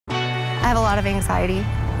I have a lot of anxiety.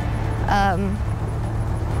 I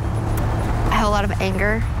have a lot of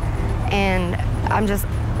anger, and I'm just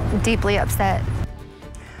deeply upset.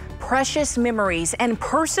 Precious memories and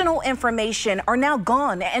personal information are now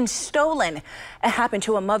gone and stolen. It happened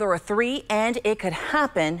to a mother of 3, and it could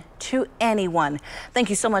happen to anyone. Thank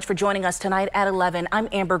you so much for joining us tonight at 11. I'm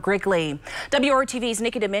Amber Grigley. WRTV's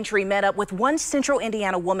Nikki Dementry met up with one Central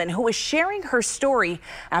Indiana woman who was sharing her story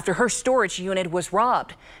after her storage unit was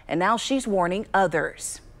robbed. And now she's warning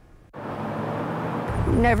others.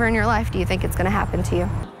 Never in your life do you think it's going to happen to you.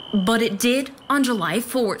 But it did on July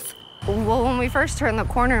 4th. Well, when we first turned the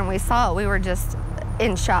corner and we saw it, we were just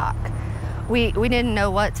in shock. We didn't know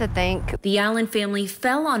what to think. The Allen family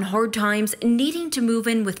fell on hard times, needing to move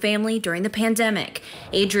in with family during the pandemic.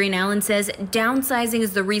 Adrian Allen says downsizing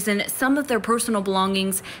is the reason some of their personal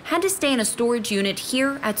belongings had to stay in a storage unit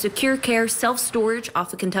here at Securcare Self Storage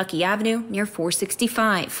off of Kentucky Avenue near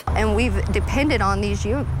 465. And we've depended on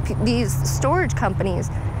these storage companies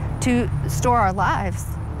to store our lives.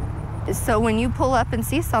 So when you pull up and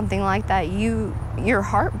see something like that, you're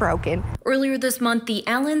heartbroken. Earlier this month, the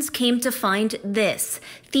Allens came to find this.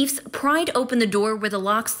 Thieves pried open the door where the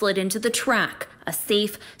lock slid into the track. A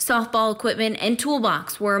safe, softball equipment, and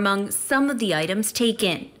toolbox were among some of the items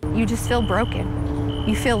taken. You just feel broken.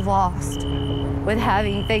 You feel lost with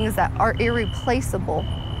having things that are irreplaceable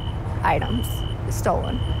items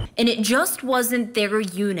stolen. And it just wasn't their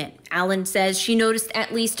unit. Allen says she noticed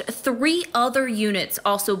at least 3 other units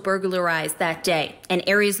also burglarized that day, and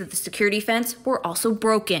areas of the security fence were also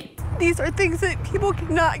broken. These are things that people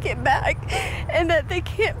cannot get back and that they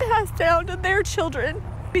can't pass down to their children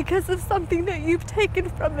because of something that you've taken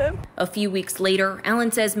from them. A few weeks later,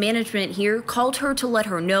 Allen says management here called her to let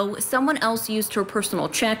her know someone else used her personal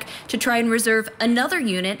check to try and reserve another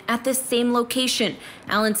unit at this same location.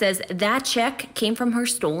 Allen says that check came from her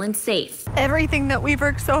stolen safe. Everything that we've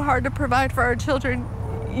worked so hard to provide for our children,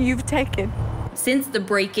 you've taken. Since the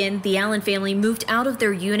break-in, the Allen family moved out of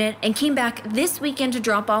their unit and came back this weekend to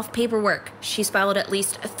drop off paperwork. She's filed at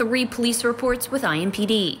least 3 police reports with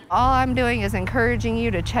IMPD. All I'm doing is encouraging you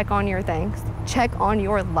to check on your things, check on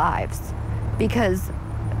your lives, because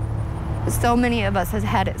so many of us has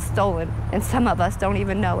had it stolen, and some of us don't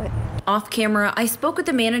even know it. Off camera, I spoke with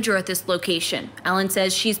the manager at this location. Allen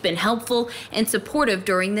says she's been helpful and supportive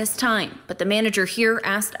during this time, but the manager here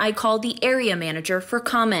asked I call the area manager for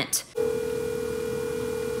comment.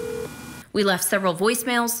 We left several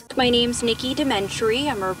voicemails. My name's Nikki Dementry.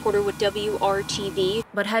 I'm a reporter with WRTV.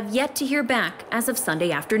 But have yet to hear back as of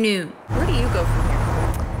Sunday afternoon. Where do you go from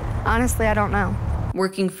here? Honestly, I don't know.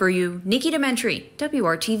 Working for you, Nikki Dementry,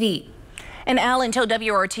 WRTV. And Allen told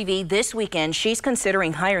WRTV this weekend she's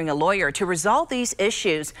considering hiring a lawyer to resolve these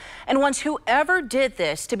issues and wants whoever did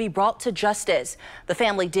this to be brought to justice. The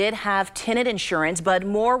family did have tenant insurance, but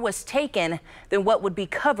more was taken than what would be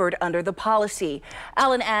covered under the policy.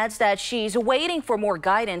 Allen adds that she's waiting for more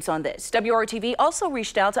guidance on this. WRTV also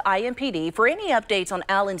reached out to IMPD for any updates on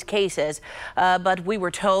Allen's cases, but we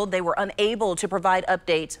were told they were unable to provide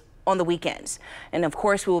updates on the weekends. And of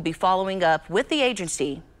course, we will be following up with the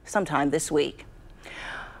agency sometime this week.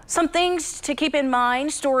 Some things to keep in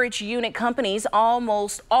mind: storage unit companies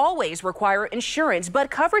almost always require insurance,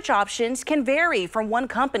 but coverage options can vary from one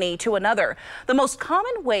company to another. The most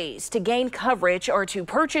common ways to gain coverage are to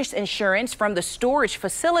purchase insurance from the storage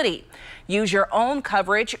facility, use your own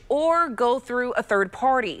coverage, or go through a third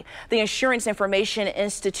party. The Insurance Information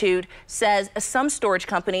Institute says some storage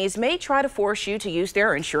companies may try to force you to use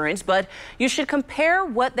their insurance, but you should compare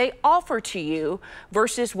what they offer to you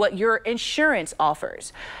versus what your insurance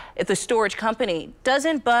offers. If the storage company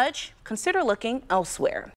doesn't budge, consider looking elsewhere.